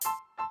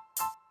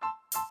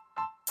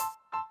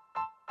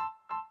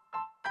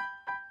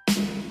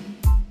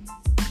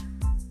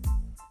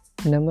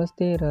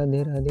Namaste,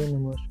 Radhe Radhe,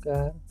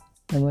 Namaskar,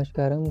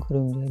 Namaskaram,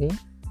 Kurumjari.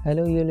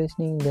 Hello, you're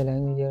listening the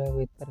language era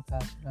with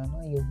Prakash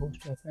Rana, your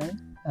host and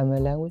friend. I'm a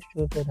language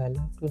tutor. I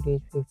love to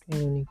teach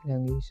 15 unique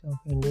languages of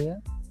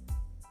India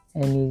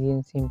in easy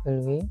and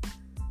simple way.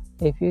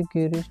 If you're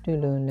curious to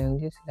learn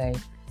languages like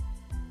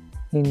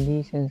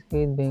Hindi,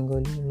 Sanskrit,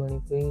 Bengali,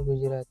 Manipuri,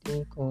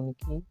 Gujarati,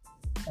 Konkan,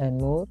 and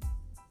more,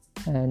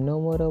 and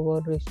know more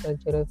about rich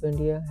culture of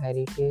India,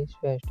 heritage,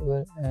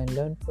 festival, and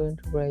learn for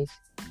enterprise,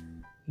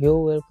 you're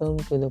welcome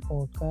to the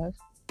podcast,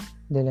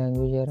 The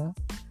Language Era.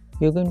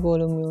 You can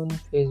follow me on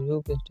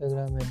Facebook,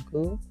 Instagram, and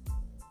Google.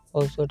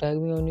 Also, tag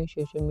me on your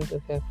social media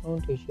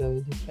platform to share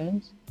with your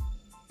friends.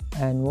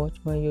 And watch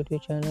my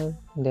YouTube channel,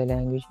 The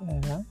Language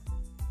Era.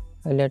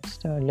 Let's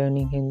start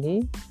learning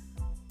Hindi.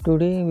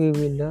 Today, we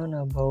will learn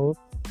about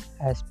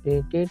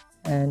aspirated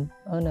and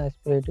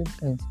unaspirated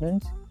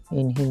consonants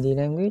in Hindi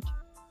language.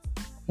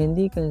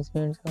 Hindi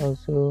consonants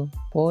also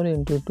fall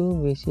into two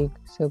basic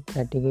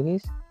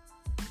subcategories: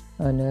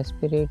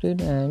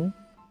 unaspirated and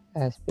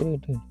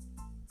aspirated.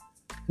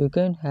 You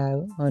can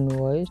have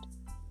unvoiced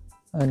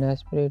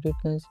unaspirated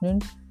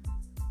consonants,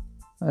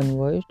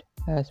 unvoiced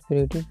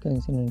aspirated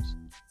consonants.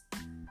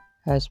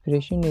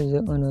 Aspiration is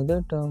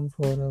another term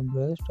for a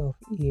burst of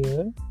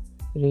air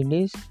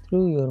released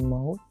through your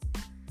mouth.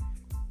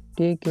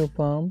 Take your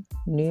palm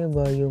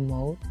nearby your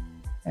mouth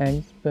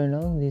and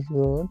pronounce these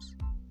words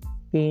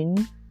pin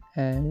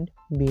and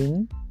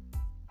bin.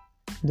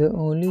 The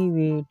only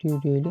way to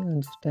really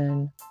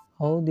understand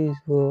how this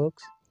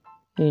works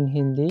in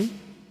Hindi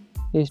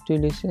is to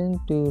listen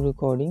to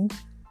recordings.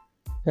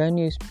 When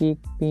you speak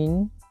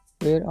pin,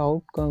 air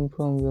out comes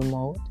from your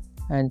mouth,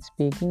 and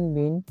speaking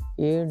bin,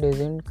 air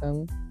doesn't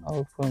come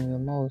out from your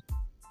mouth.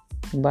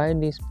 By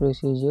this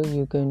procedure,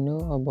 you can know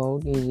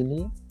about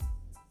easily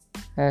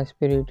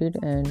aspirated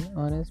and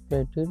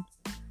unaspirated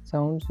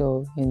sounds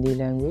of Hindi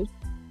language.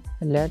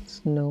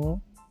 Let's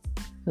know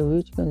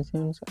which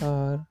consonants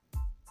are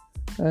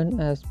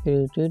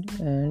unaspirated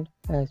and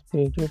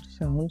aspirated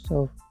sounds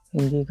of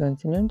Hindi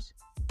consonants.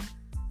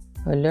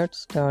 Let's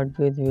start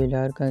with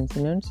velar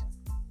consonants.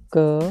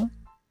 K,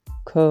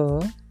 K,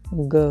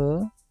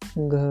 G,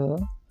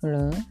 G,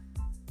 N.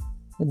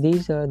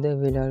 These are the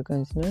velar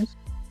consonants.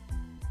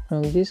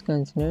 From these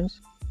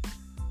consonants,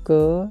 K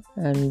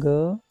and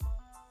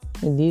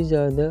G, these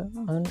are the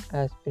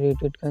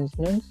unaspirated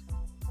consonants,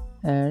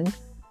 and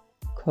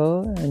K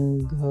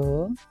and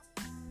G,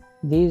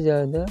 these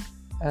are the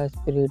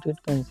aspirated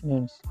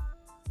consonants.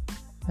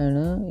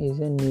 N is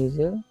a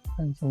nasal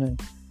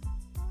consonant.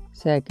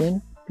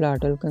 Second,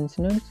 palatal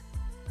consonants.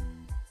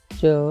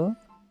 Ch,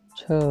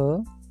 Ch,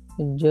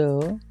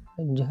 J,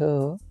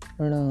 Jh,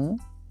 N.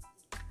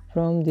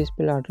 From these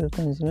palatal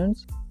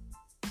consonants,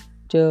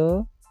 Ch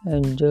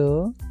and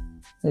J,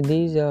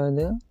 these are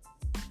the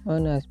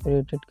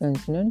unaspirated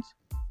consonants,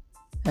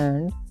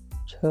 and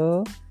Ch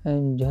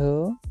and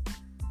Jh,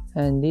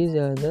 and these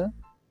are the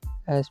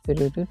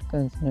aspirated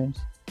consonants.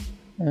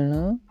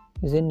 N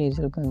is a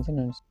nasal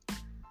consonant.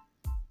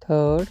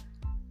 Third,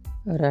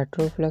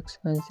 retroflex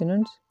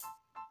consonants.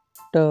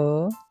 T,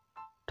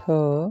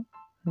 Th,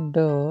 D,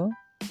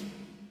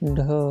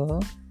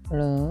 Dh,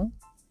 N.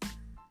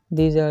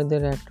 These are the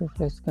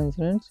retroflex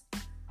consonants.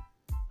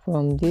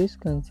 From this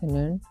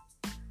consonant,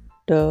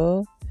 T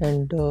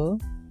and D,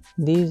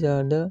 these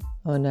are the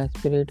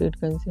unaspirated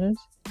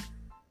consonants.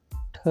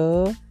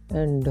 Th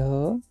and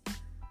Dh,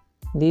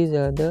 these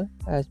are the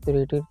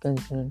aspirated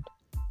consonant.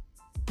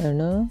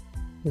 N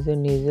is a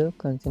nasal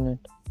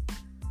consonant.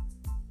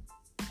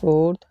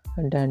 Fourth,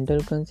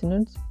 dental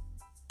consonants.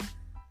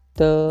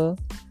 T,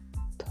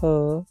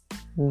 Th,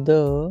 D,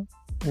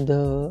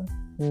 Dh,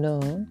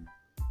 N.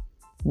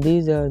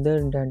 These are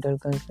the dental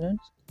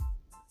consonants.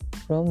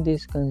 From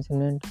this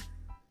consonant,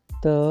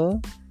 T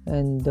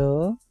and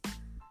D,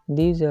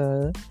 these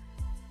are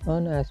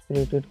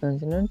unaspirated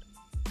consonant,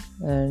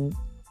 and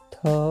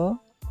Th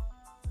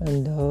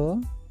and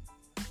Dh,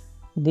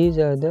 these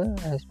are the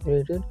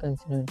aspirated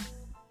consonants.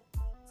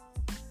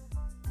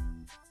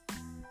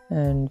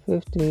 And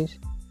fifth is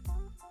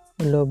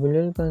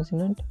lobular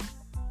consonant.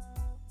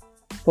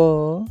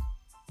 P,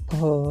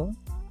 Ph,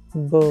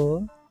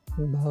 B,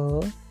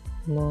 Bh,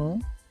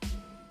 M.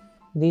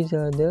 These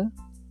are the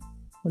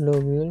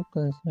lobular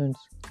consonants.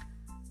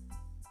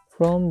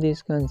 From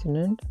this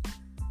consonant,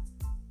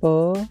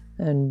 P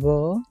and B,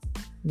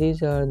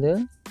 these are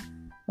the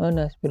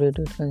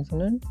unaspirated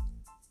consonant,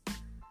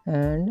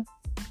 and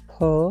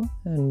Ph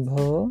and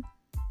Bh,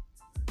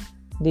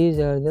 these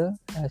are the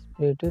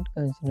aspirated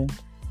consonant,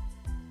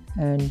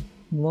 and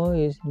M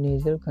is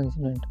nasal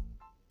consonant.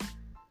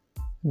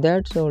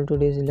 That's all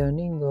today's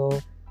learning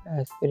of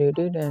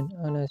aspirated and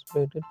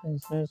unaspirated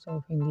consonants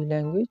of Hindi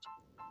language.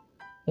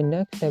 In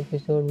next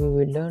episode, we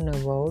will learn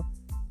about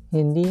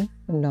Hindi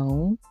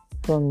noun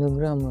from the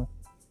grammar.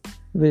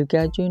 We'll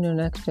catch you in the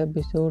next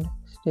episode.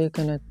 Stay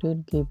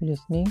connected, keep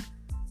listening,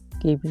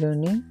 keep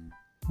learning.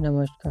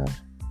 Namaskar.